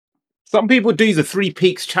Some people do the Three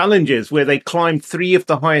Peaks challenges where they climb three of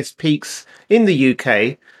the highest peaks in the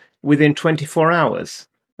UK within 24 hours.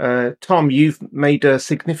 Tom, you've made a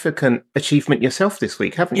significant achievement yourself this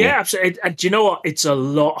week, haven't you? Yeah, absolutely. And do you know what? It's a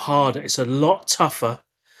lot harder. It's a lot tougher.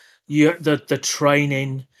 The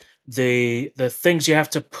training, the things you have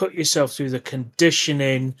to put yourself through, the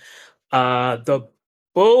conditioning, the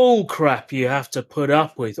bull crap you have to put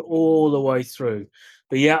up with all the way through.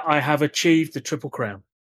 But yeah, I have achieved the Triple Crown.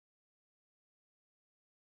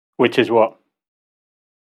 Which is what?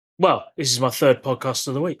 Well, this is my third podcast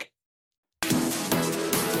of the week.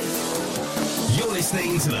 You're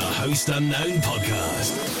listening to the Host Unknown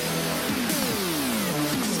podcast.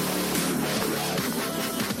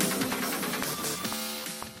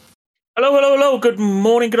 Hello, hello, hello. Good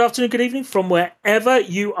morning, good afternoon, good evening from wherever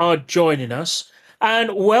you are joining us.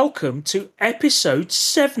 And welcome to episode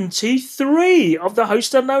 73 of the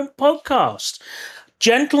Host Unknown podcast.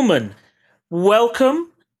 Gentlemen, welcome,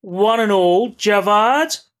 one and all.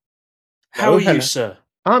 Javad, how are you, sir?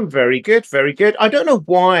 I'm very good, very good. I don't know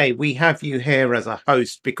why we have you here as a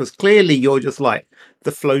host, because clearly you're just like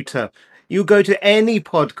the floater. You go to any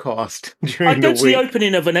podcast during the week. I go to the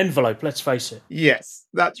opening of an envelope, let's face it. Yes,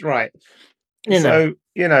 that's right. So,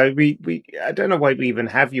 we I don't know why we even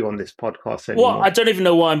have you on this podcast anymore. Well, I don't even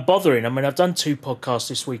know why I'm bothering. I mean, I've done 2 podcasts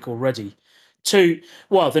this week already.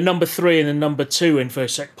 The number 3 and the number 2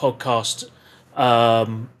 InfoSec podcast,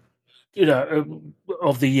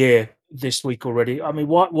 of the year this week already. I mean,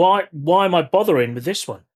 why am I bothering with this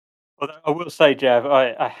one? Well, I will say, Jav,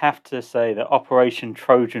 I have to say that Operation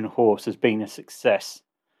Trojan Horse has been a success.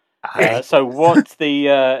 So what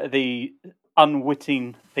the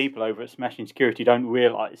unwitting people over at Smashing Security don't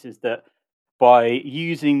realise is that by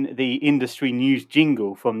using the industry news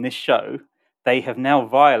jingle from this show, they have now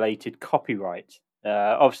violated copyright.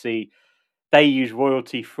 Obviously, they use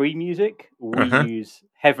royalty-free music. We use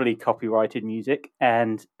heavily copyrighted music.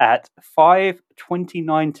 And at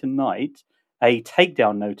 5:29 tonight, a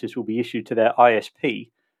takedown notice will be issued to their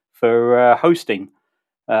ISP for hosting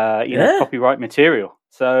copyright material.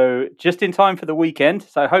 So just in time for the weekend.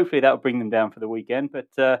 So hopefully that'll bring them down for the weekend. But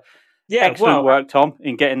excellent work, Tom,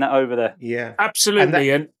 in getting that over there. Yeah, absolutely.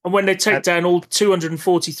 And when they take down all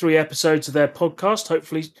 243 episodes of their podcast,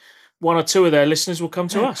 hopefully 1 or 2 of their listeners will come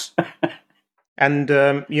to us. And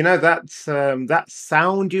that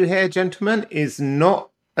sound you hear, gentlemen, is not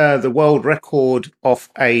the world record of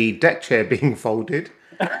a deck chair being folded.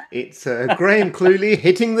 It's Graham Cluley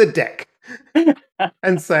hitting the deck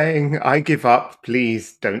and saying, "I give up.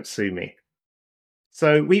 Please don't sue me."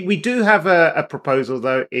 So we do have a proposal,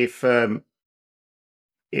 though. If give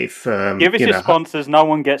us your sponsors, no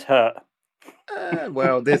one gets hurt.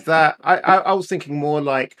 Well, there's that. I was thinking more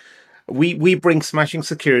like we bring Smashing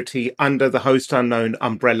Security under the Host Unknown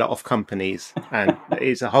umbrella of companies, and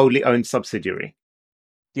it's a wholly owned subsidiary.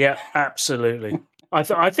 Yeah, absolutely. I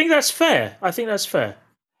think that's fair.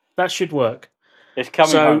 That should work. It's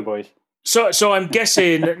coming home, boys. So I'm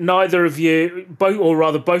guessing neither of you,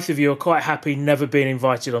 both of you, are quite happy never being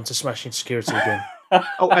invited onto Smashing Security again.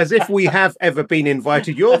 Oh, as if we have ever been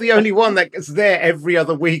invited. You're the only one that's there every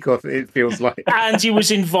other week, it feels like. Andy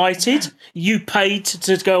was invited. You paid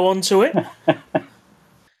to go onto it.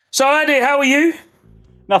 So, Andy, how are you?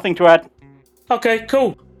 Nothing to add. Okay,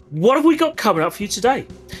 cool. What have we got coming up for you today?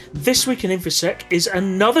 This week in InfoSec is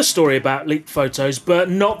another story about leaked photos, but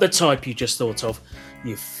not the type you just thought of,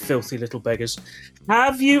 you filthy little beggars.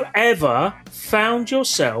 Have you ever found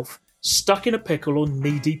yourself stuck in a pickle or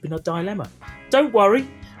knee-deep in a dilemma? Don't worry,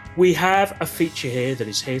 we have a feature here that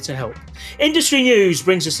is here to help. Industry News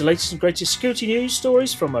brings us the latest and greatest security news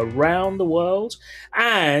stories from around the world,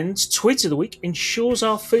 and Tweet of the Week ensures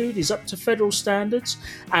our food is up to federal standards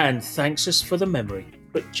and thanks us for the memory,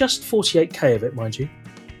 but just 48k of it, mind you.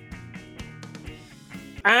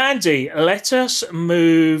 Andy, let us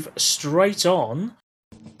move straight on.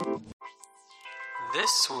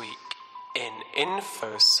 This week in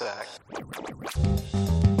InfoSec.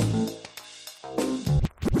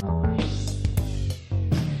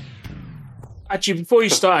 Actually, before you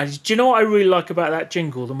start, do you know what I really like about that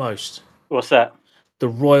jingle the most? What's that? The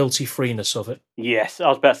royalty freeness of it. Yes, I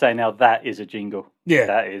was about to say, now that is a jingle. Yeah.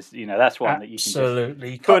 That is, that's one that you can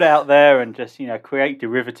just put out there and just, create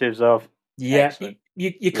derivatives of. Yeah,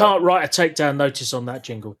 you can't write a takedown notice on that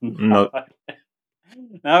jingle. No.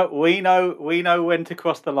 No, we know when to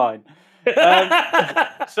cross the line.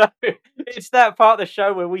 So it's that part of the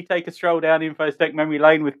show where we take a stroll down InfoSec memory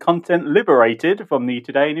lane with content liberated from the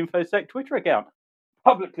Today in InfoSec Twitter account.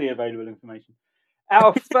 Publicly available information.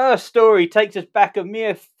 Our first story takes us back a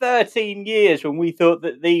mere 13 years when we thought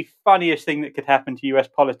that the funniest thing that could happen to US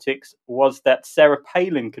politics was that Sarah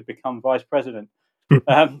Palin could become vice president.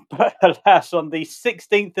 But alas, on the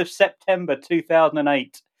 16th of September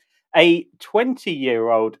 2008, a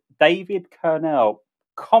 20-year-old David Kernell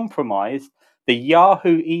compromised the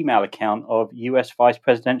Yahoo email account of US vice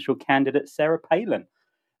presidential candidate Sarah Palin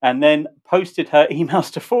and then posted her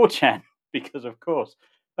emails to 4chan because, of course.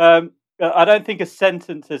 I don't think a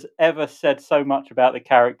sentence has ever said so much about the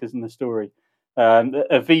characters in the story.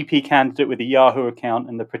 A VP candidate with a Yahoo account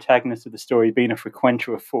and the protagonist of the story being a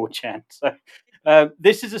frequenter of 4chan. So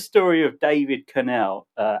this is a story of David Kernell,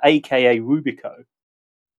 aka Rubico,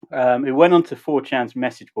 who went onto 4chan's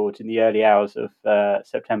message boards in the early hours of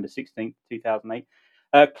September 16th, 2008,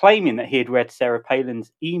 claiming that he had read Sarah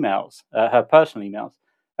Palin's emails, her personal emails,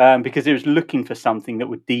 because he was looking for something that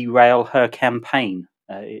would derail her campaign,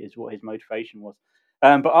 is what his motivation was.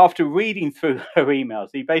 But after reading through her emails,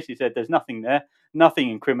 he basically said there's nothing there, nothing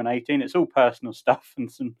incriminating. It's all personal stuff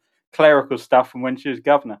and some clerical stuff from when she was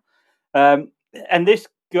governor. And this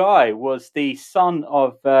guy was the son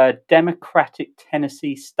of a Democratic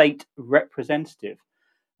Tennessee state representative.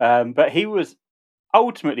 But he was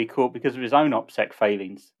ultimately caught because of his own OPSEC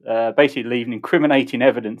failings, basically leaving incriminating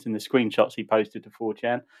evidence in the screenshots he posted to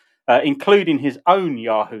 4chan, including his own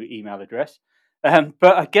Yahoo email address.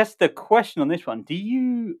 But I guess the question on this one, do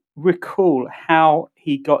you recall how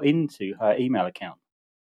he got into her email account?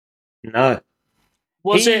 No.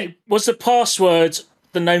 Was the password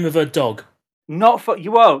the name of her dog? Not far.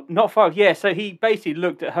 Yeah, so he basically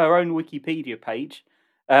looked at her own Wikipedia page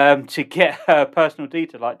to get her personal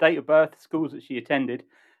detail, like date of birth, schools that she attended,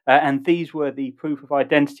 and these were the proof of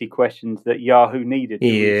identity questions that Yahoo needed to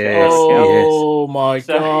reset her account. Oh my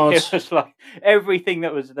God! It was like everything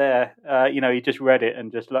that was there. He just read it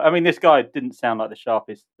and just. I mean, this guy didn't sound like the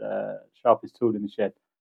sharpest tool in the shed.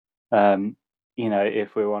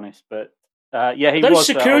 If we're honest, but. He Those was,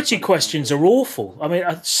 security questions are awful. I mean,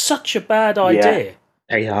 such a bad idea.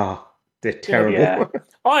 They are. They're terrible. Yeah.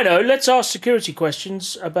 I know. Let's ask security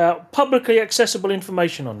questions about publicly accessible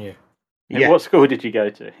information on you. Yeah. What school did you go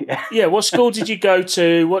to? Yeah, what school did you go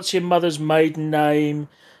to? What's your mother's maiden name?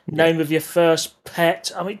 Name of your first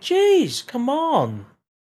pet? I mean, geez, come on.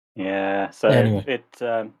 Yeah, so anyway.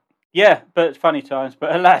 But funny times.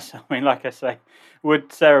 But alas, I mean, like I say,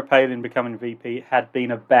 would Sarah Palin becoming VP had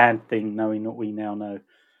been a bad thing, knowing what we now know?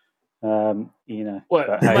 Well,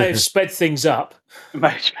 it may have sped things up.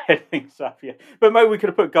 May have sped things up, yeah. But maybe we could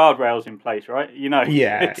have put guardrails in place, right?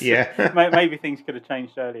 Maybe things could have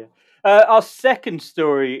changed earlier. Our second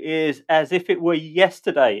story is as if it were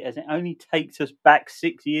yesterday, as it only takes us back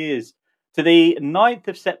 6 years to the 9th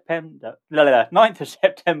of September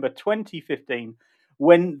 2015,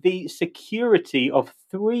 when the security of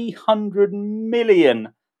 300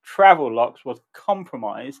 million travel locks was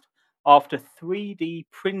compromised after 3D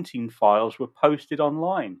printing files were posted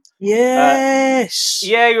online. Yes.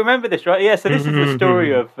 You remember this, right? Yeah, so this is the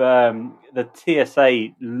story of the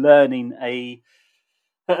TSA learning a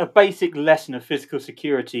basic lesson of physical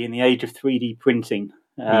security in the age of 3D printing.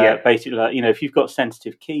 Basically, if you've got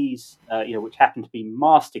sensitive keys, which happen to be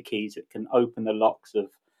master keys that can open the locks of,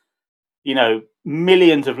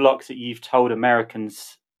 millions of locks that you've told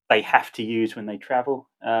Americans they have to use when they travel.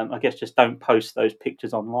 I guess just don't post those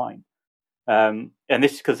pictures online. And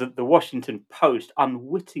this is because the Washington Post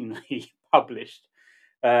unwittingly published,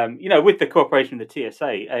 with the cooperation of the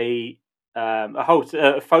TSA,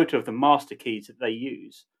 a photo of the master keys that they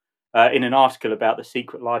use in an article about the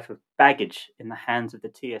secret life of baggage in the hands of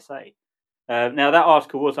the TSA. Now, that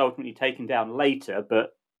article was ultimately taken down later,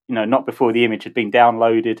 but not before the image had been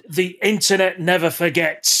downloaded. The internet never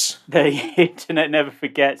forgets. The internet never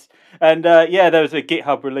forgets. And there was a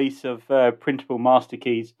GitHub release of printable master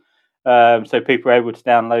keys. So people were able to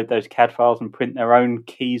download those CAD files and print their own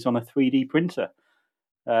keys on a 3D printer.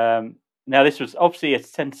 Now, this was obviously a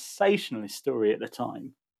sensationalist story at the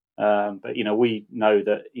time. But, we know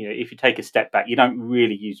that, if you take a step back, you don't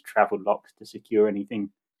really use travel locks to secure anything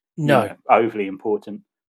overly important.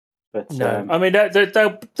 But no, I mean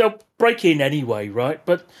they'll break in anyway, right?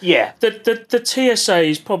 But the TSA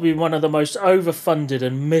is probably one of the most overfunded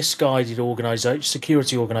and misguided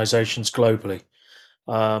security organizations globally.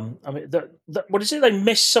 I mean, what is it? They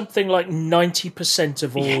miss something like 90%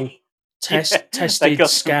 of all tested they got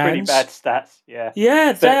scans. Some pretty bad stats.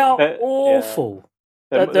 Yeah, they are awful.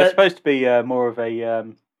 They're supposed to be more of a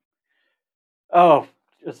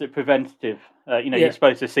is it preventative? You're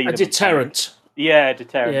supposed to see a deterrent.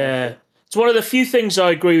 Deterrent. Yeah, it's one of the few things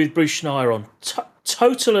I agree with Bruce Schneier on.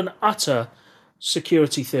 Total and utter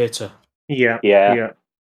security theatre. Yeah. Yeah. Yeah.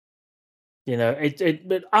 You know,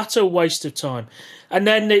 it utter waste of time. And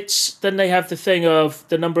then then they have the thing of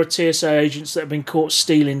the number of TSA agents that have been caught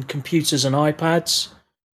stealing computers and iPads.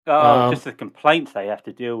 Oh, just the complaints they have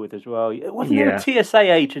to deal with as well. Wasn't there a Yeah.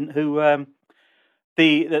 TSA agent who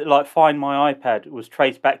like Find My iPad was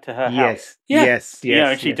traced back to her house? Yeah. Yes. You know,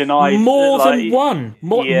 Yes. and she Yes. denied More like, than one,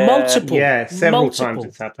 yeah, multiple, Yeah. Several times multiple.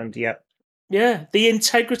 it's happened. Yeah. Yeah, the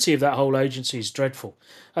integrity of that whole agency is dreadful,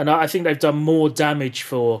 and I think they've done more damage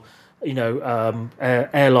for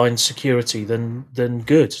airline security than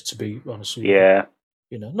good. To be honest with you, yeah.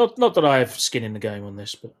 you know, not that I have skin in the game on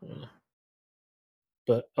this,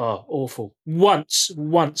 but awful.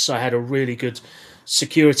 Once I had a really good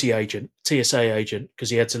security agent, TSA agent, because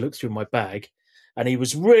he had to look through my bag, and he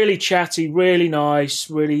was really chatty, really nice,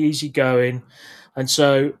 really easygoing. And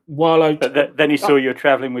so while But then he saw you were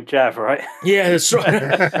travelling with Jav, right? yeah, that's right.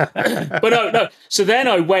 But no. So then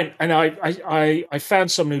I went and I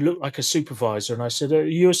found someone who looked like a supervisor, and I said, "Are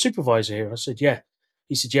you a supervisor here?" I said, "Yeah."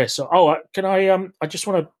 He said, "Yes." So, can I just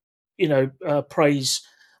want to, praise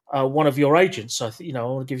one of your agents. I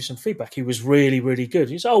want to give you some feedback. He was really, really good.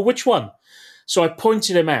 He said, "Oh, which one?" So I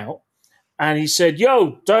pointed him out, and he said,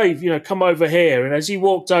 "Yo, Dave, come over here." And as he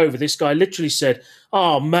walked over, this guy literally said,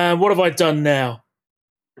 "Oh man, what have I done now?"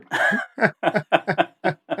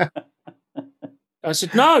 I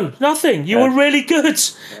said, "No, nothing. You were really good."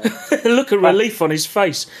 Look of relief on his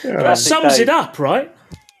face. But that Classic sums it Dave. up, right?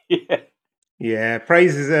 Yeah. Yeah,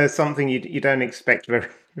 praise is something you don't expect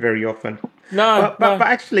very often. No, But no.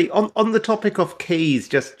 actually, on the topic of keys,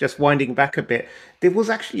 just winding back a bit, there was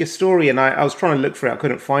actually a story, and I was trying to look for it, I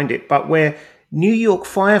couldn't find it, but where New York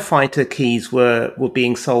firefighter keys were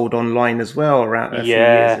being sold online as well around a few years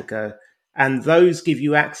Yeah. ago, and those give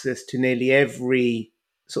you access to nearly every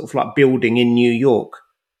sort of like building in New York.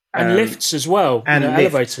 And Um, lifts as well, and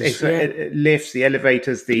lifts, elevators. Yeah. lifts, the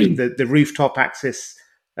elevators, the rooftop access,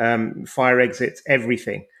 fire exits,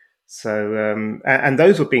 everything. So, and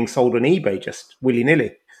those were being sold on eBay just willy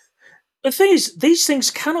nilly. The thing is, these things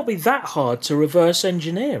cannot be that hard to reverse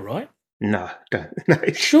engineer, right? No, don't. No,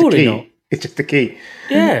 it's just a Surely not. key. It's just a key.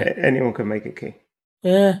 Yeah. Anyone can make a key.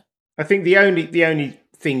 Yeah. I think the only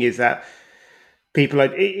thing is that people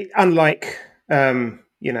are unlike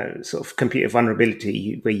sort of computer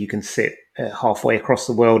vulnerability where you can sit halfway across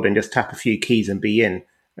the world and just tap a few keys and be in.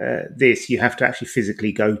 This you have to actually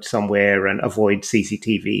physically go somewhere and avoid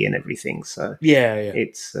CCTV and everything. So Yeah.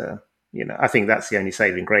 it's I think that's the only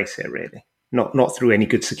saving grace here, really. Not through any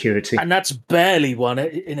good security. And that's barely one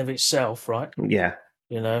in of itself, right? Yeah.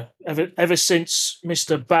 Ever since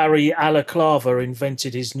Mr. Barry Alaclava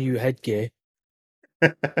invented his new headgear.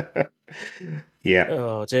 Yeah.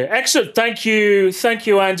 Oh dear. Excellent. Thank you,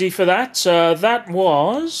 Andy, for that. That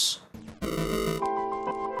was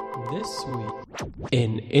This week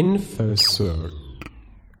in InfoSec.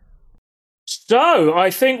 So I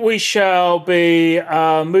think we shall be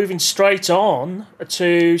moving straight on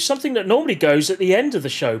to something that normally goes at the end of the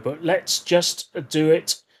show, but let's just do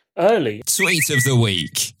it early. Tweet of the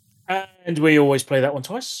week. And we always play that one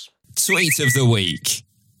twice. Tweet of the week.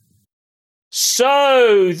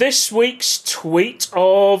 So this week's tweet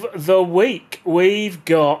of the week, we've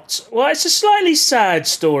got, well, it's a slightly sad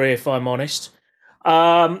story, if I'm honest.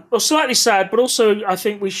 Well, slightly sad, but also I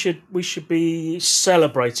think we should be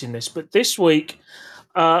celebrating this. But this week,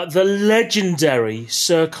 the legendary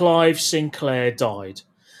Sir Clive Sinclair died.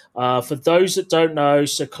 For those that don't know,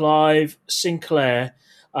 Sir Clive Sinclair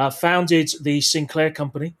founded the Sinclair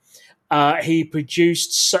Company. He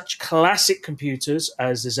produced such classic computers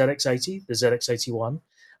as the ZX80, the ZX81,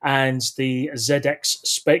 and the ZX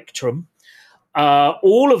Spectrum.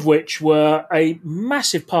 All of which were a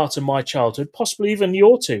massive part of my childhood, possibly even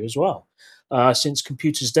your two as well, since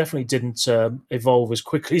computers definitely didn't evolve as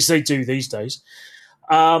quickly as they do these days.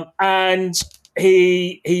 And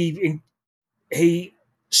he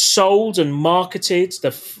sold and marketed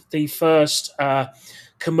the first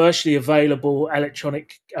commercially available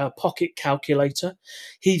electronic pocket calculator.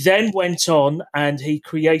 He then went on and he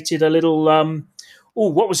created a little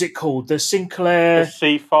what was it called? The Sinclair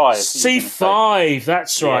The C5. C5,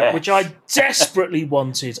 that's right, Yes. which I desperately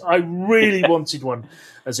wanted. I really wanted one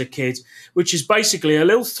as a kid, which is basically a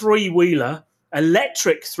little three-wheeler,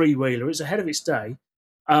 electric three-wheeler. It's ahead of its day,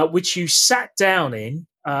 which you sat down in,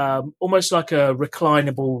 almost like a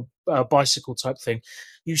reclinable bicycle type thing.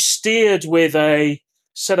 You steered with a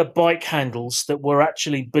set of bike handles that were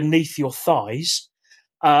actually beneath your thighs,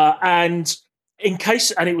 and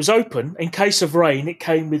it was open. In case of rain, it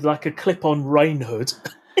came with like a clip-on rain hood.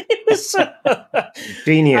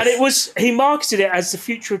 Genius. And he marketed it as the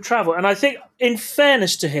future of travel. And I think, in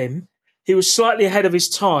fairness to him, he was slightly ahead of his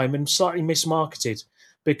time and slightly mismarketed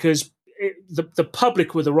because the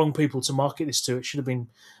public were the wrong people to market this to. It should have been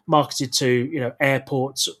marketed to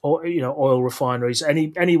airports or oil refineries,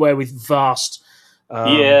 anywhere with vast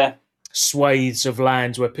swathes of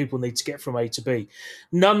land where people need to get from A to B.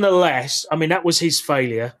 Nonetheless, I mean, that was his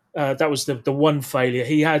failure. That was the one failure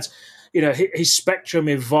he had. His Spectrum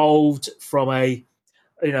evolved from a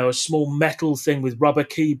small metal thing with rubber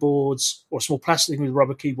keyboards, or a small plastic thing with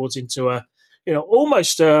rubber keyboards, into a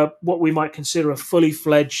almost what we might consider a fully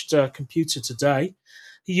fledged computer today.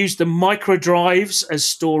 He used the micro drives as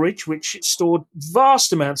storage, which stored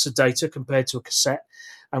vast amounts of data compared to a cassette,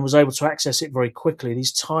 and was able to access it very quickly.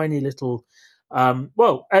 These tiny little,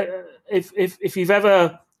 if you've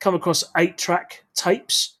ever come across 8-track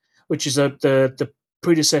tapes, which is the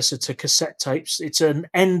predecessor to cassette tapes, it's an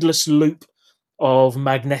endless loop of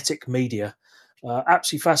magnetic media.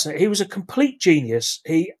 Absolutely fascinating. He was a complete genius.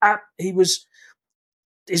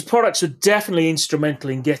 His products were definitely instrumental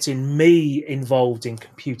in getting me involved in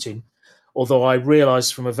computing, although I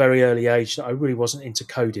realised from a very early age that I really wasn't into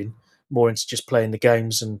coding, more into just playing the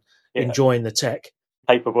games and enjoying the tech.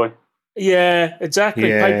 Paperboy. Yeah, exactly.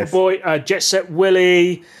 Yes. Paperboy, Jet Set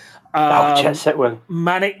Willy, Jet Set Willy,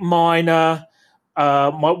 Manic Miner.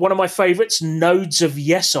 One of my favourites, Nodes of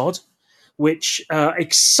Yesod, which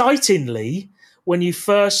excitingly, when you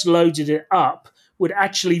first loaded it up, would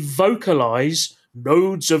actually vocalise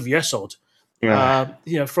Nodes of Yesod,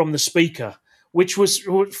 from the speaker, which was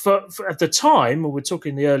for at the time, we're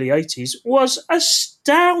talking the early 80s, was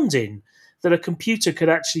astounding that a computer could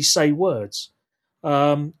actually say words.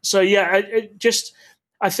 I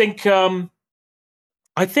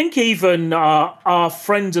think even our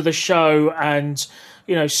friend of the show and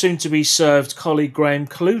soon to be served colleague Graham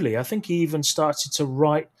Cluley, I think he even started to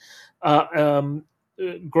write.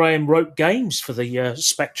 Graham wrote games for the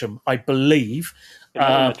Spectrum, I believe. In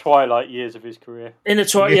the twilight years of his career. In the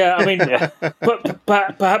twilight, yeah. I mean,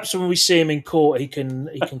 but perhaps when we see him in court, he can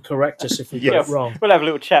correct us if we get it wrong. We'll have a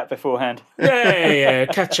little chat beforehand. Yeah,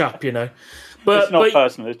 catch up, But it's not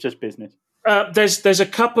personal; it's just business. There's a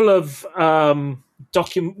couple of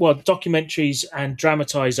documentaries and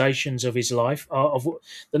dramatizations of his life, of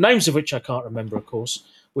the names of which I can't remember, of course,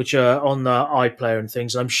 which are on the iPlayer and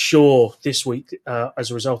things. I'm sure this week,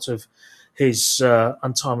 as a result of his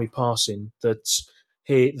untimely passing, that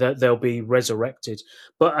they'll be resurrected.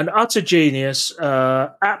 But an utter genius,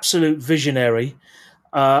 absolute visionary.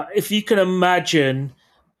 If you can imagine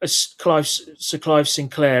Sir Clive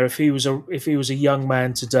Sinclair, if he was a young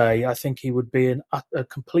man today, I think he would be a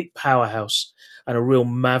complete powerhouse and a real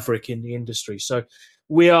maverick in the industry. So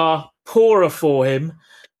we are poorer for him,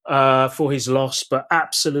 for his loss, but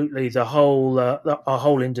absolutely our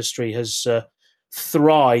whole industry has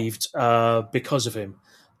thrived because of him.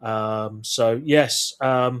 Yes,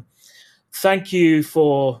 thank you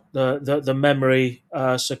for the memory,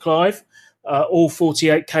 Sir Clive. All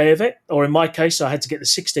 48K of it, or in my case, I had to get the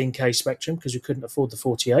 16K Spectrum because we couldn't afford the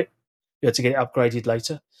 48. We had to get it upgraded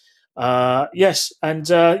later. Yes, and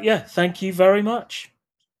thank you very much,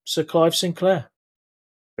 Sir Clive Sinclair.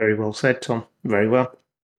 Very well said, Tom. Very well.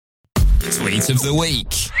 Tweet of the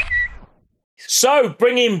week. So,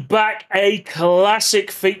 bringing back a classic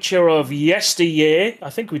feature of yesteryear. I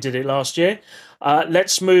think we did it last year.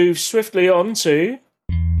 Let's move swiftly on to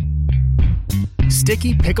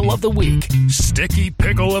Sticky Pickle of the Week. Sticky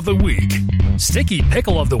Pickle of the Week. Sticky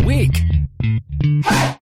Pickle of the Week.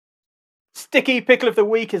 Sticky Pickle of the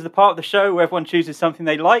Week is the part of the show where everyone chooses something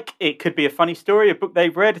they like. It could be a funny story, a book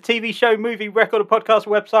they've read, a TV show, movie, record, a podcast,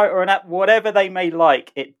 website, or an app, whatever they may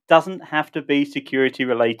like. It doesn't have to be security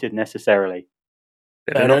related necessarily.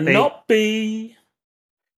 Better not be.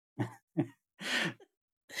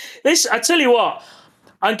 This, I tell you what,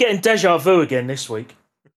 I'm getting deja vu again this week.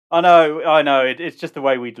 I know. It's just the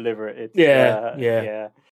way we deliver it. Yeah.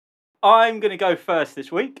 I'm going to go first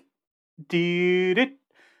this week.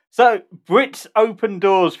 So, Brits open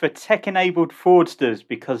doors for tech-enabled fraudsters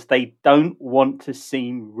because they don't want to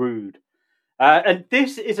seem rude. And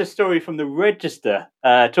this is a story from the Register,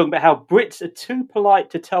 talking about how Brits are too polite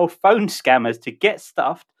to tell phone scammers to get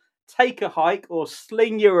stuffed, take a hike, or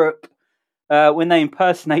sling Europe when they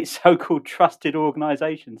impersonate so-called trusted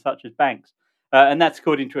organisations such as banks. And that's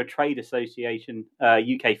according to a trade association,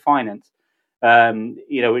 UK Finance,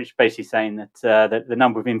 which is basically saying that the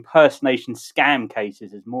number of impersonation scam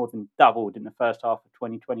cases has more than doubled in the first half of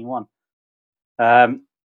 2021.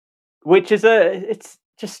 Which is it's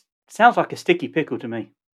just sounds like a sticky pickle to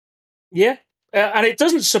me. Yeah, and it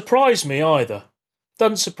doesn't surprise me either.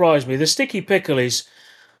 Doesn't surprise me. The sticky pickle is,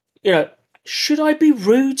 should I be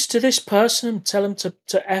rude to this person and tell them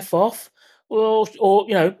to F off? Well,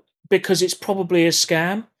 or because it's probably a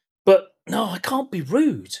scam. But no, I can't be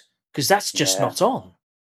rude because that's just Yeah. not on.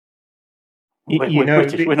 We're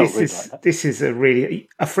British. We're not rude like that. This is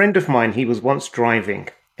a friend of mine. He was once driving,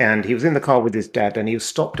 and he was in the car with his dad, and he was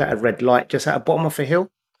stopped at a red light just at the bottom of a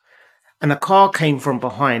hill. And a car came from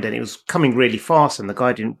behind, and it was coming really fast, and the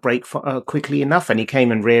guy didn't brake quickly enough, and he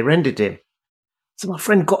came and rear-ended him. So my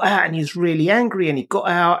friend got out, and he was really angry, and he got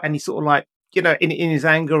out, and he sort of like, in his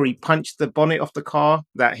anger, he punched the bonnet off the car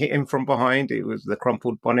that hit him from behind. It was the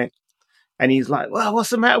crumpled bonnet. And he's like, "Well, what's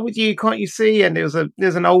the matter with you? Can't you see?" And there's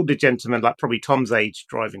an older gentleman, like probably Tom's age,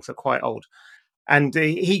 driving, so quite old. And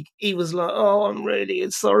he was like, "Oh, I'm really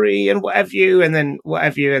sorry," and what have you, and then what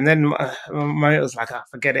have you, and then my mate was like, "Ah,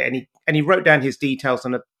 forget it." And he wrote down his details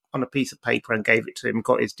on a piece of paper and gave it to him.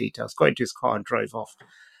 Got his details, got into his car, and drove off.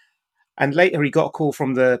 And later, he got a call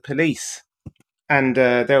from the police. And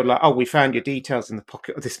they were like, "Oh, we found your details in the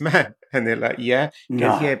pocket of this man." And they're like, "Yeah." He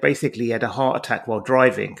goes, "Yeah, basically, he had a heart attack while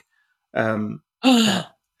driving,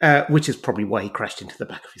 which is probably why he crashed into the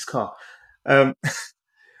back of his car."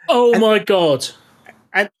 Oh my God.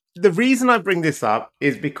 And the reason I bring this up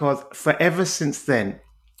is because forever since then,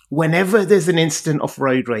 whenever there's an incident of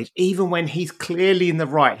road rage, even when he's clearly in the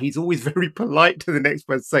right, he's always very polite to the next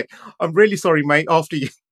person, saying, "I'm really sorry, mate, after you."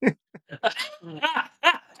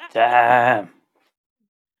 Damn.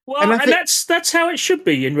 Well, and that's how it should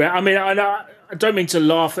be. I mean, I don't mean to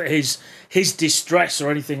laugh at his distress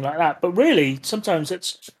or anything like that, but really, sometimes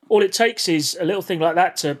it's all it takes is a little thing like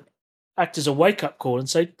that to act as a wake up call and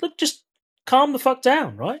say, "Look, just calm the fuck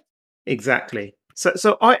down," right? Exactly.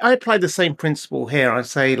 So I apply the same principle here. I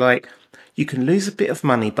say, like, you can lose a bit of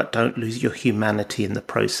money, but don't lose your humanity in the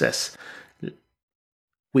process.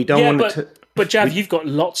 We don't want to. But Jav, you've got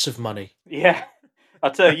lots of money. Yeah. I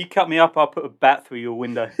tell you cut me up, I'll put a bat through your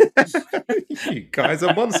window. You guys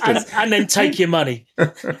are monsters. And then take your money.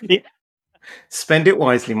 Yeah. Spend it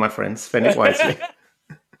wisely, my friends. Spend it wisely.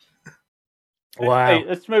 Wow. Hey,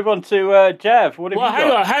 let's move on to Jav. What have you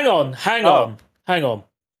got? Hang on.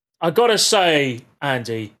 I gotta say,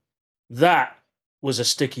 Andy, that was a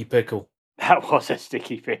sticky pickle. That was a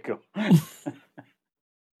sticky pickle. Go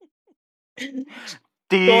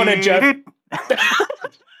on then, Jav.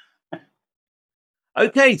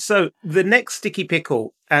 Okay, so the next sticky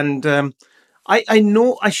pickle, and I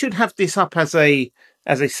know I should have this up as a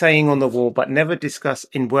saying on the wall, but never discuss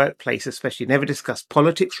in workplace, especially never discuss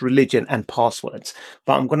politics, religion, and passwords.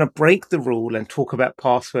 But I'm going to break the rule and talk about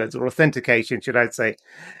passwords or authentication, should I say?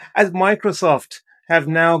 As Microsoft have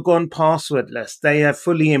now gone passwordless, they have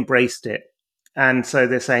fully embraced it, and so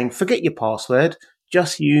they're saying, forget your password,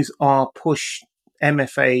 just use our push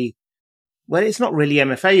MFA. Well, it's not really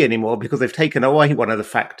MFA anymore because they've taken away one of the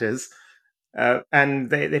factors, and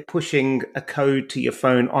they're pushing a code to your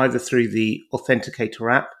phone either through the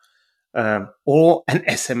Authenticator app, or an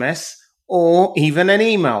SMS, or even an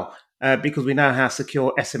email, because we know how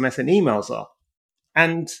secure SMS and emails are.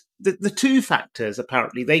 And the two factors,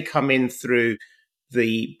 apparently, they come in through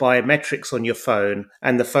the biometrics on your phone,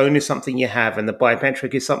 and the phone is something you have, and the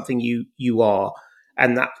biometric is something you are,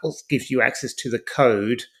 and that gives you access to the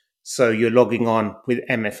code. So you're logging on with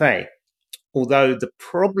MFA. Although the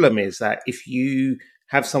problem is that if you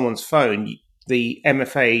have someone's phone, the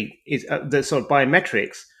MFA is the sort of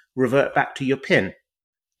biometrics revert back to your PIN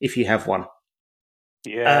if you have one.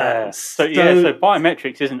 Yeah. So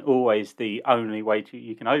biometrics isn't always the only way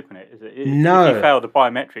you can open it, is it? No. If you fail the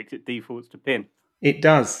biometrics, it defaults to PIN. It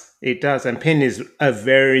does. And PIN is a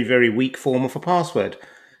very, very weak form of a password.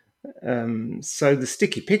 So the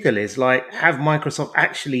sticky pickle is like, have Microsoft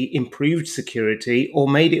actually improved security or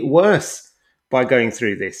made it worse by going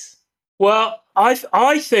through this? Well,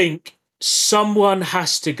 I think someone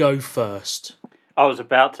has to go first. I was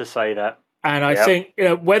about to say that. And I think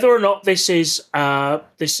whether or not this is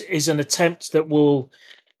an attempt that will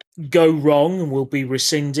go wrong and will be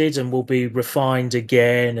rescinded and will be refined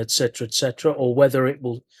again, etc., or whether it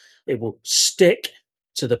will stick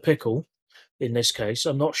to the pickle. In this case,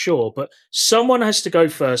 I'm not sure, but someone has to go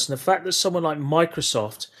first. And the fact that someone like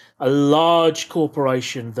Microsoft, a large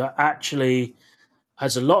corporation that actually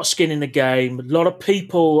has a lot of skin in the game, a lot of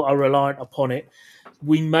people are reliant upon it,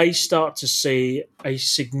 we may start to see a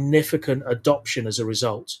significant adoption as a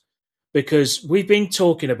result. Because we've been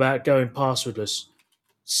talking about going passwordless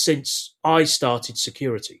since I started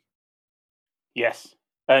security. Yes.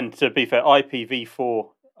 And to be fair, IPv4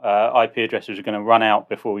 IP addresses are going to run out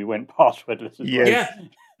before we went passwordless as well.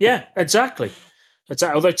 Yeah, exactly.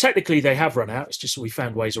 Although technically they have run out, it's just we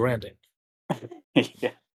found ways around it.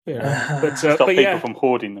 Yeah. But stop people from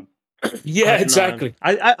hoarding them. Yeah, don't know. exactly.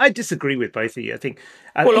 I disagree with both of you. I think,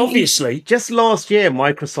 Well, obviously. just last year,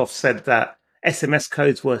 Microsoft said that SMS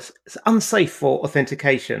codes were unsafe for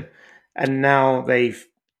authentication, and now they've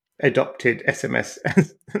adopted SMS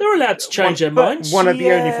as They're allowed to change their But minds. one of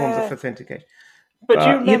the only forms of yeah, authentication. but do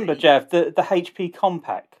you But remember, Jeff, the HP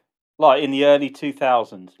Compaq, like in the early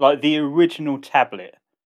 2000s, like the original tablet,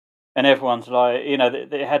 and everyone's like,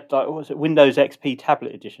 they had like, what was it, Windows XP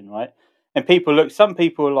Tablet Edition, right? And some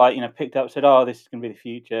people like, picked up, said, "Oh, this is going to be the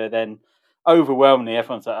future." Then, overwhelmingly,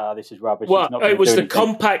 everyone's like, "Oh, this is rubbish. It's Well, not it going to do was the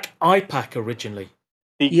anything." Compaq iPack originally.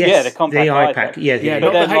 The yes, the Compaq iPad. iPad. Yes, Yeah, yeah,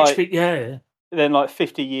 not But the then, like, HP. Yeah. then like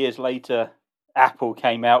 50 years later, Apple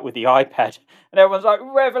came out with the iPad, and everyone's like,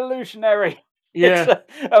 "Revolutionary!" It's Yeah.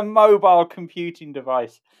 a mobile computing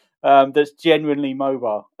device that's genuinely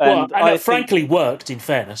mobile, Well, and and I it think, frankly worked, in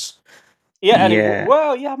fairness. yeah, and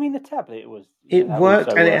yeah. yeah, I mean, the tablet was, It that worked,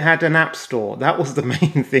 also and it worked. had an app store. That was the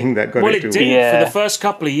main thing that got Well, it it to. didn't for the Yeah. first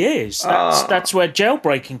couple of years. That's where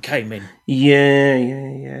jailbreaking came in. Yeah.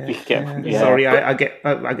 Yeah. Sorry, But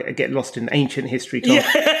I get lost in ancient history, Tom.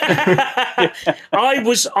 yeah, I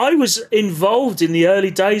was involved in the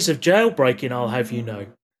early days of jailbreaking. I'll have you know.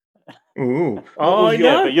 Ooh, I Yeah, but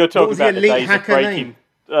know. you're what talking was the about the elite days of hacker name? breaking,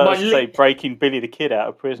 My say, breaking Billy the Kid out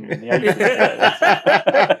of prison in the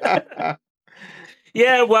 80s.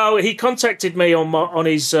 Yeah, well, he contacted me on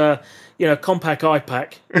his Compaq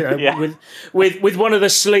iPack, Yeah. with one of the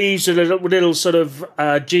sleeves with a little sort of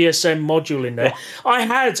GSM module in there. Yeah. I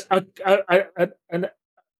had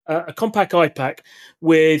a Compaq iPack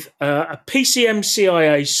with a PCM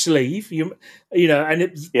CIA sleeve.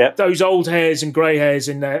 Yeah. Those old hairs and grey hairs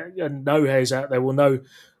in there and no hairs out there will know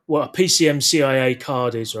what a PCM CIA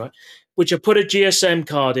card is, right? Which I put a GSM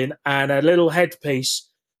card in and a little headpiece,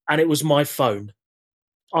 and it was my phone.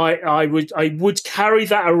 I would carry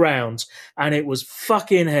that around, and it was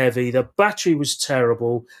fucking heavy. The battery was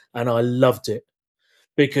terrible, and I loved it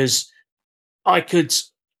because I could,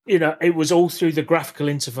 it was all through the graphical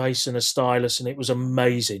interface and a stylus, and it was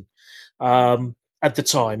amazing at the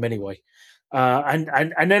time, anyway.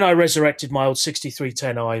 And then I resurrected my old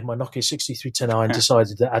 6310i, my Nokia 6310i, and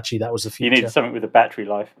decided that actually that was the You future. needed something with a battery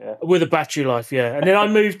life. Yeah. With a battery life, yeah. And then I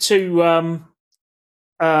moved to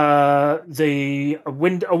the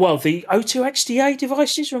O2 XDA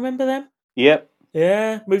devices. Remember them? Yep.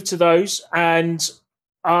 Yeah, moved to those, and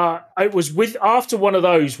it was after one of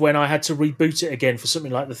those when I had to reboot it again for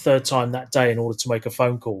something like the third time that day in order to make a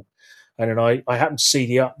phone call, and then I happened to see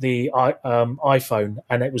the iPhone,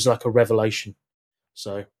 and it was like a revelation.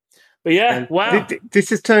 So, but yeah, And wow, this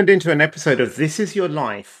has turned into an episode of This Is Your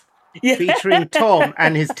Life, yeah. featuring Tom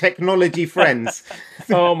and his technology friends.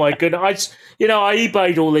 Oh my goodness, I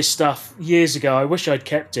eBayed all this stuff years ago. I wish I'd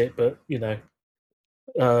kept it, but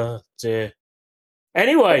dear.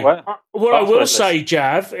 Anyway, Well, what I will passwordless. say,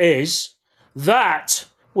 Jav, is that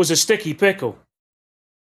was a sticky pickle.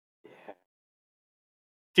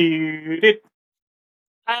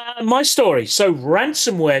 My story. So,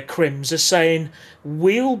 ransomware crims are saying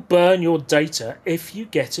we'll burn your data if you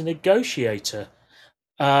get a negotiator.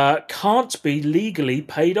 Can't be legally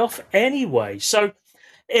paid off anyway. So,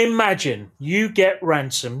 imagine you get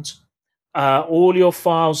ransomed, all your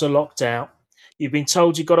files are locked out. You've been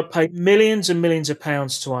told you've got to pay millions and millions of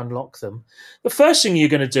pounds to unlock them. The first thing you're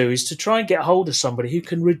going to do is to try and get hold of somebody who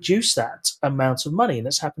can reduce that amount of money. And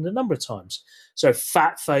that's happened a number of times. So,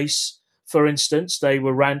 Fatface, for instance, they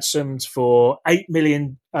were ransomed for $8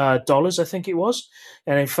 million, I think it was.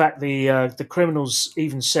 And in fact, the criminals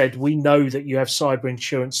even said, "We know that you have cyber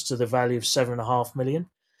insurance to the value of $7.5 million.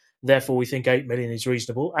 Therefore, we think 8 million is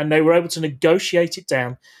reasonable." And they were able to negotiate it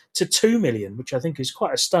down to 2 million, which I think is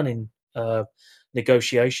quite a stunning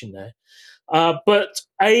negotiation there. But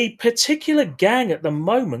a particular gang at the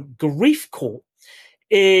moment, Grief Corp,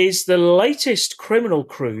 is the latest criminal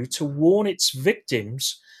crew to warn its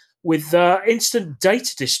victims with instant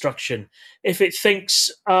data destruction if it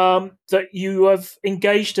thinks that you have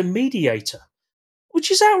engaged a mediator,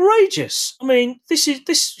 which is outrageous. I mean,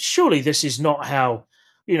 surely this is not how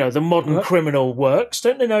the modern criminal works.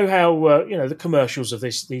 Don't they know how the commercials of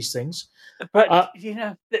these things? But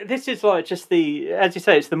this is like just as you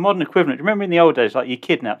say, it's the modern equivalent. Remember in the old days, like you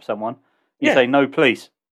kidnap someone, you say no police,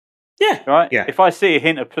 yeah, right? Yeah. If I see a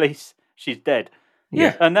hint of police, she's dead.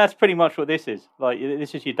 Yeah. And that's pretty much what this is. Like,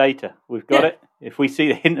 this is your data. We've got it. If we see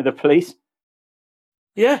the hint of the police,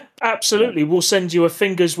 yeah, absolutely, we'll send you a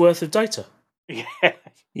finger's worth of data.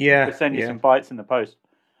 We'll send you some bites in the post.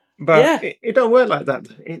 But it don't work like that.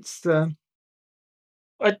 It's I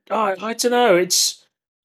don't know.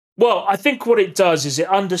 I think what it does is it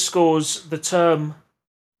underscores the term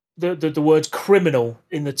the word criminal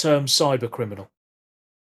in the term cyber criminal.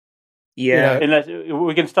 Yeah. Unless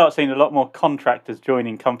we're going to start seeing a lot more contractors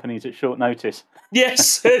joining companies at short notice.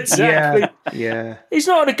 Yes, exactly. Yeah. He's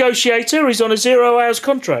not a negotiator. He's on a 0 hours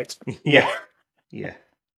contract. Yeah. Yeah.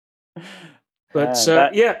 But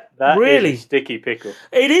that really, is a sticky pickle.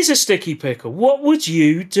 it is a sticky pickle. What would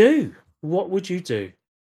you do? What would you do?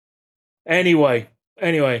 Anyway.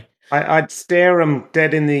 I'd stare them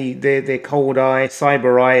dead in their cold eye,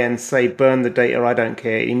 cyber eye, and say, "Burn the data. I don't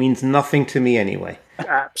care. It means nothing to me anyway."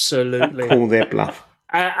 Absolutely. Call their bluff.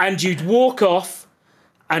 And you'd walk off,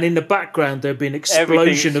 and in the background there'd be an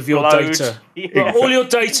explosion of your data. Yeah. All your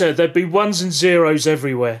data, there'd be ones and zeros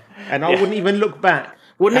everywhere. And I wouldn't even look back.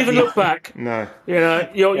 Wouldn't even look back. No. You know,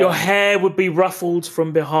 your hair would be ruffled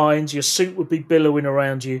from behind. Your suit would be billowing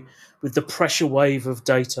around you with the pressure wave of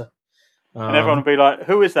data. And everyone would be like,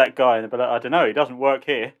 "Who is that guy?" And they'd be like, "I don't know. He doesn't work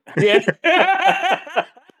here." Yeah.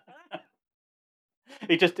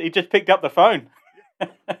 He just picked up the phone.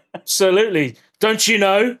 Absolutely. Don't you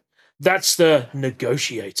know? That's the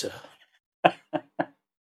negotiator.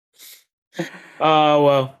 Oh,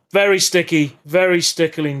 well. Very sticky. Very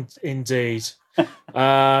stickling indeed.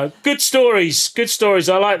 Good stories.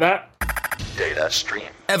 I like that. Data stream.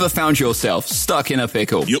 Ever found yourself stuck in a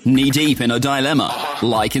pickle? Knee-deep in a dilemma?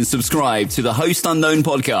 Like and subscribe to the Host Unknown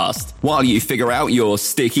podcast while you figure out your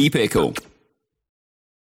sticky pickle.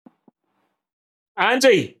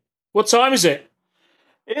 Andy, what time is it?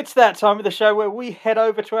 It's that time of the show where we head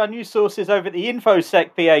over to our news sources over at the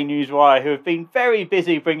InfoSec PA Newswire, who have been very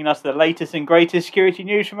busy bringing us the latest and greatest security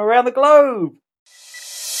news from around the globe.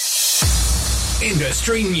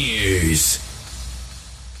 Industry news.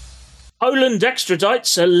 Poland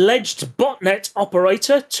extradites alleged botnet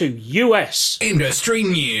operator to US. Industry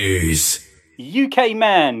news. UK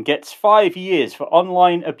man gets 5 years for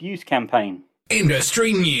online abuse campaign.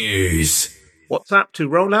 Industry news. WhatsApp to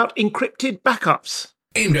roll out encrypted backups.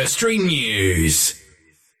 Industry news.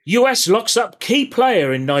 US locks up key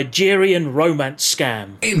player in Nigerian romance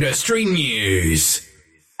scam. Industry news.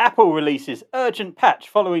 Apple releases urgent patch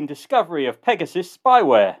following discovery of Pegasus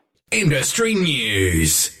spyware. Industry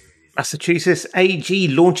news. Massachusetts AG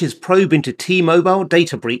launches probe into T-Mobile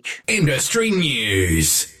data breach. Industry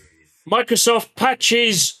news. Microsoft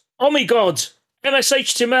patches Omigod,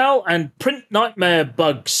 MSHTML and print nightmare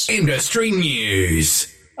bugs. Industry news.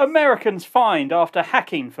 Americans fined after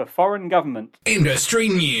hacking for foreign government. Industry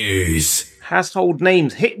news. Household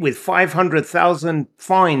names hit with 500,000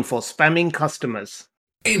 fine for spamming customers.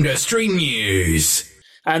 Industry news.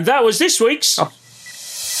 And that was this week's...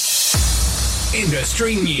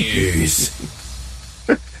 Industry news.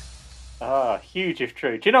 Huge if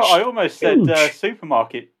true. Do you know, I almost said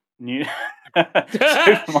supermarket news.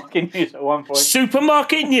 Supermarket news at one point.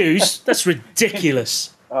 Supermarket news? That's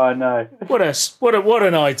ridiculous. Oh, no. What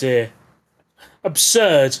an idea.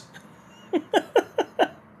 Absurd.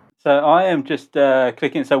 So I am just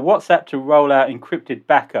clicking. So WhatsApp to roll out encrypted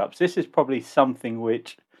backups. This is probably something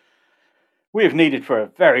which we have needed for a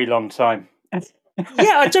very long time.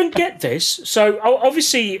 Yeah, I don't get this. So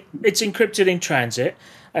obviously it's encrypted in transit,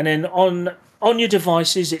 and then on your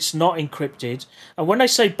devices it's not encrypted. And when they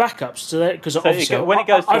say backups, because obviously when it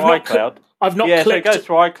goes to iCloud, I've not clicked. So it goes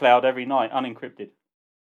to iCloud every night, unencrypted.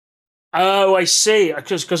 Oh, I see.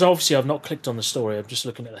 Because obviously I've not clicked on the story. I'm just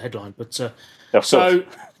looking at the headline. But so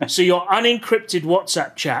your unencrypted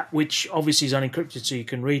WhatsApp chat, which obviously is unencrypted, so you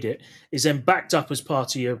can read it, is then backed up as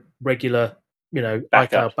part of your regular, iCloud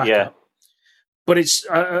backup. Yeah. But it's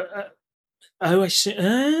I see.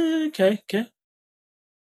 Okay.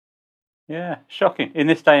 Yeah, shocking. In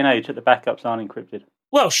this day and age that the backups aren't encrypted.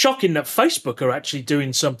 Well, shocking that Facebook are actually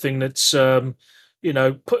doing something that's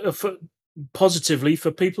positively for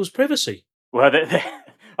people's privacy. Well,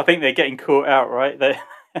 I think they're getting caught out, right?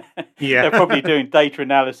 They're probably doing data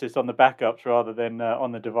analysis on the backups rather than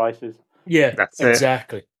on the devices. Yeah, That's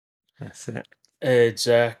exactly. That's it.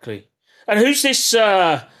 Exactly. And who's this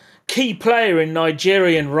key player in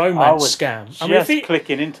Nigerian romance scam? Just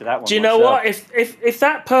clicking into that one. Do you know what? If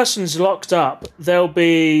that person's locked up, there'll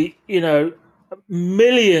be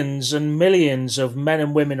millions and millions of men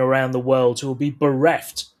and women around the world who will be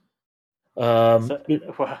bereft.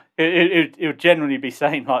 It would generally be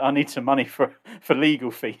saying, like, I need some money for legal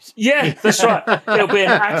fees. Yeah, that's right. It'll be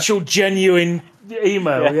an actual genuine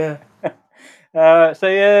email. Yeah.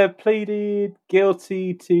 Pleaded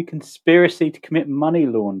guilty to conspiracy to commit money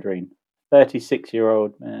laundering.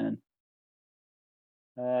 36-year-old man.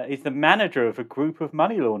 He's the manager of a group of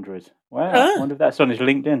money launderers. Wow. I wonder if that's on his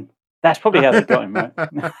LinkedIn. That's probably how they got him, right?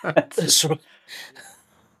 That's right.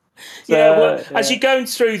 Yeah, well, as you're going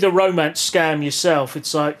through the romance scam yourself,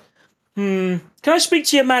 it's like, can I speak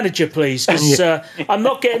to your manager, please? Because I'm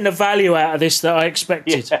not getting the value out of this that I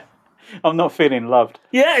expected. Yeah. I'm not feeling loved.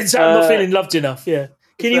 Yeah, exactly. I'm not feeling loved enough. Yeah.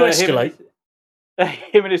 Can you escalate?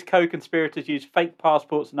 Him and his co-conspirators used fake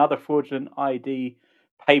passports and other fraudulent ID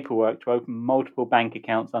paperwork to open multiple bank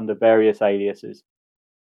accounts under various aliases.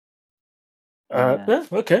 Yeah,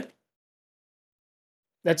 okay.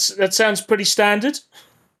 That sounds pretty standard.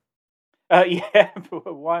 Yeah,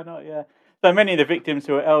 but why not? Yeah. So many of the victims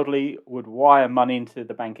who are elderly would wire money into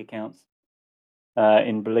the bank accounts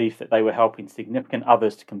in belief that they were helping significant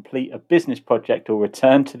others to complete a business project or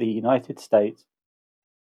return to the United States.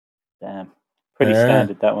 Damn. Pretty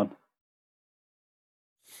standard, that one.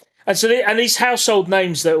 And so, these household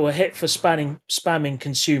names that were hit for spamming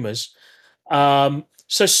consumers.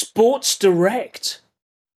 So, Sports Direct.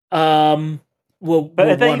 But are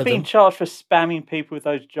they being charged for spamming people with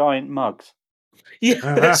those giant mugs? Yeah,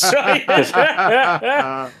 that's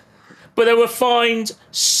right. But they were fined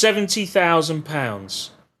 £70,000.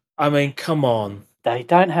 I mean, come on. They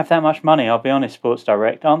don't have that much money, I'll be honest, Sports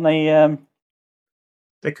Direct, aren't they?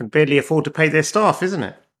 They can barely afford to pay their staff, isn't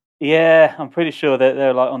it? Yeah, I'm pretty sure that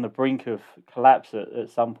they're like on the brink of collapse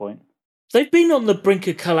at some point. They've been on the brink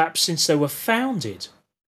of collapse since they were founded.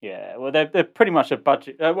 Yeah, well, they're pretty much a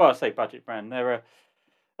budget. Well, I say budget brand. They're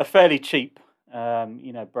a fairly cheap,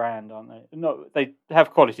 brand, aren't they? Not they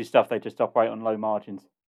have quality stuff. They just operate on low margins.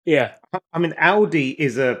 Yeah, I mean, Audi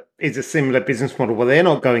is a similar business model. Well, they're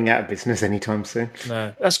not going out of business anytime soon.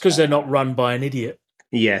 No, that's because they're not run by an idiot.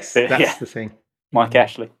 Yes, that's the thing. Mike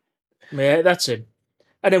Ashley. Yeah, that's him.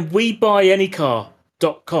 And then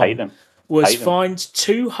WeBuyAnyCar.com was fined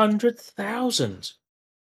 $200,000.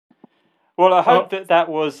 Well, I hope that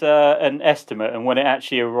was an estimate, and when it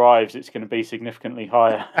actually arrives, it's going to be significantly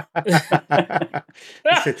higher.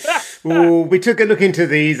 We took a look into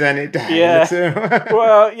these, and it.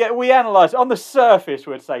 Well, yeah, we analysed. On the surface,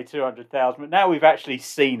 we'd say 200,000, but now we've actually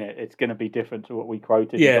seen it. It's going to be different to what we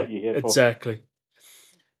quoted. Yeah, and got you here for. Exactly.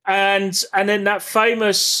 And then that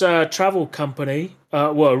famous travel company,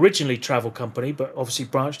 originally travel company, but obviously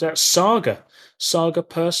branched out, Saga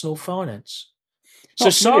Personal Finance. So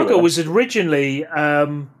Saga was originally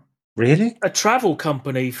really a travel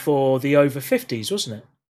company for the over 50s, wasn't it?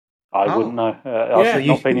 I wouldn't know.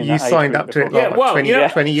 You signed up to it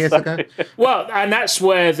 20 years ago. Well, and that's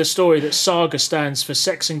where the story that Saga stands for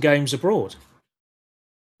Sex and Games Abroad.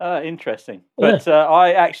 Interesting. But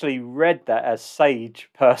I actually read that as Sage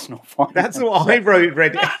Personal Finance. That's what I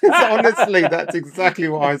read it. Honestly, that's exactly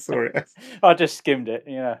what I saw it as. I just skimmed it.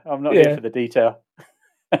 Yeah, I'm not here for the detail.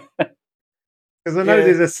 Because I know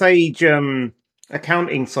there's a Sage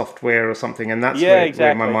accounting software or something, and that's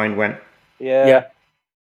where my mind went. Yeah,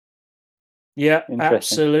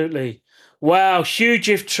 absolutely. Wow, huge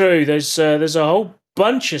if true. There's a whole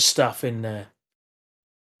bunch of stuff in there.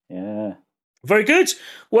 Yeah. Very good.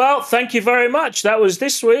 Well, thank you very much. That was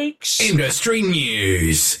this week's Industry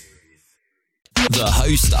News. The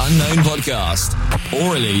Host Unknown Podcast.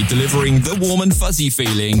 Orally delivering the warm and fuzzy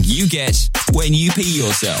feeling you get when you pee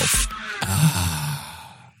yourself.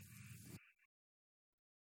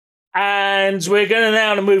 And we're going to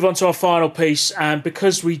now move on to our final piece. And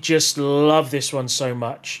because we just love this one so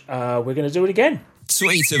much, we're going to do it again.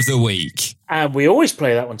 Tweet of the Week. And we always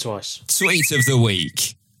play that one twice. Tweet of the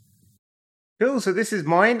Week. Cool. So this is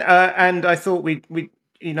mine, and I thought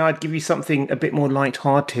I'd give you something a bit more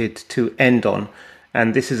light-hearted to end on.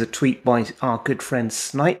 And this is a tweet by our good friend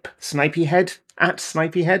Snipeyhead, at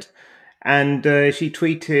Snipeyhead. And she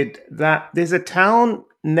tweeted that there's a town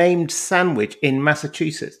named Sandwich in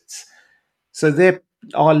Massachusetts. So there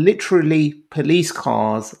are literally police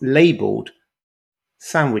cars labelled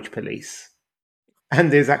Sandwich Police.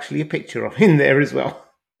 And there's actually a picture of him there as well.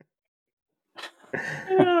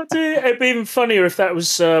 It'd be even funnier if that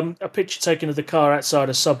was a picture taken of the car outside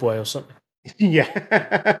a Subway or something.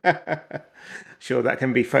 Yeah. Sure, that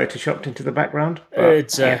can be photoshopped into the background.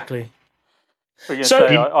 Exactly. Yeah. So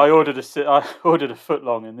I ordered a foot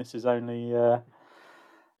long, and this is only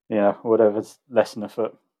whatever's less than a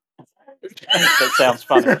foot. That sounds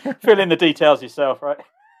funny. Fill in the details yourself, right?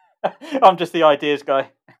 I'm just the ideas guy.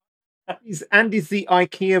 Andy's the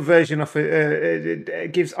IKEA version of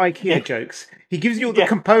gives IKEA jokes. He gives you all the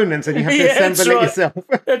components, and you have to assemble it yourself.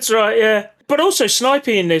 That's right, yeah. But also,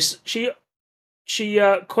 Snipey in this, she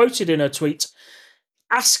quoted in her tweet,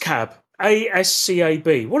 ASCAB,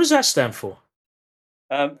 ASCAB. What does that stand for?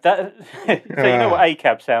 So you know what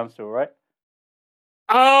ACAB stands for, right?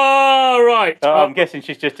 Oh, right. I'm guessing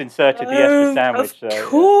she's just inserted the S for sandwich. Of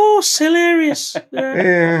course, hilarious.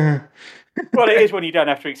 Yeah. Well, it is when you don't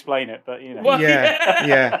have to explain it, but you know. Well,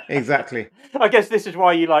 Yeah, exactly. I guess this is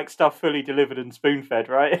why you like stuff fully delivered and spoon-fed,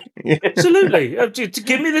 right? Absolutely.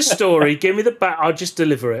 Give me the story. Give me the back. I'll just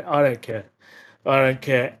deliver it. I don't care. I don't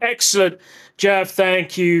care. Excellent. Jav,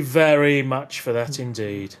 thank you very much for that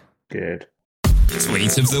indeed. Good.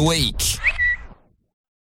 Tweet of the week.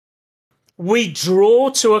 We draw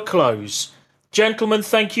to a close. Gentlemen,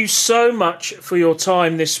 thank you so much for your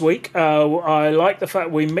time this week. I like the fact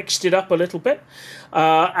we mixed it up a little bit.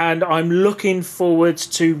 And I'm looking forward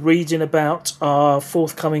to reading about our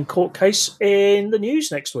forthcoming court case in the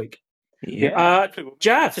news next week. Yeah.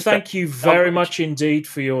 Jav, thank you very much indeed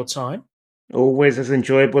for your time. Always as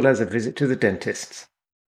enjoyable as a visit to the dentist.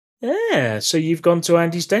 Yeah, so you've gone to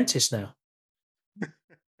Andy's dentist now.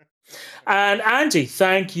 And Andy,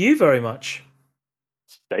 thank you very much.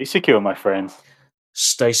 Stay secure, my friends.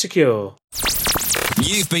 Stay secure.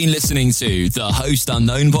 You've been listening to the Host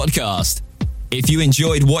Unknown podcast. If you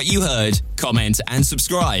enjoyed what you heard, comment and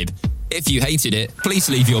subscribe. If you hated it, please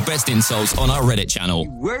leave your best insults on our Reddit channel.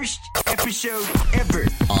 Worst episode ever.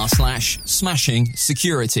 r/smashing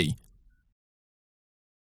security.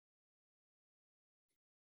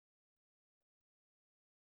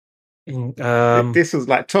 This was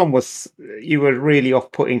like, Tom, you were really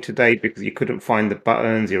off-putting today because you couldn't find the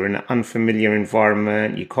buttons. You're in an unfamiliar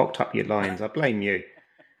environment. You cocked up your lines. I blame you.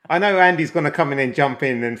 I know Andy's going to come in and jump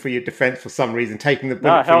in and for your defense for some reason, taking the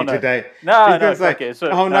bullet for you today. No, He's going to say, it's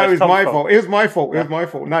oh no, it's my fault. It was my fault. It Yeah. was my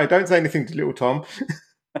fault. No, don't say anything to little Tom.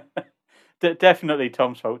 Definitely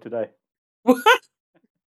Tom's fault today.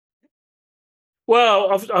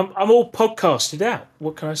 Well, I'm all podcasted out.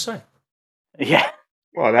 What can I say? Yeah.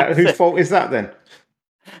 Well, whose fault is that then?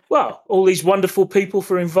 Well, all these wonderful people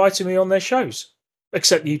for inviting me on their shows.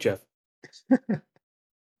 Except you, Jeff.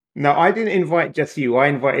 No, I didn't invite just you. I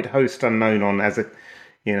invited Host Unknown on as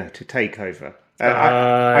to take over.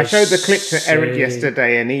 I showed the clip to Eric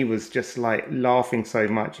yesterday, and he was just like laughing so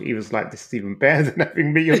much. He was like, "This is even better than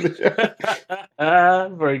having me on the show."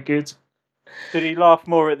 Very good. Did he laugh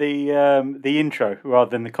more at the intro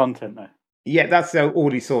rather than the content, though? Yeah, that's all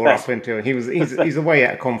he saw up until he's away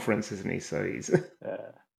at a conference, isn't he? So he's.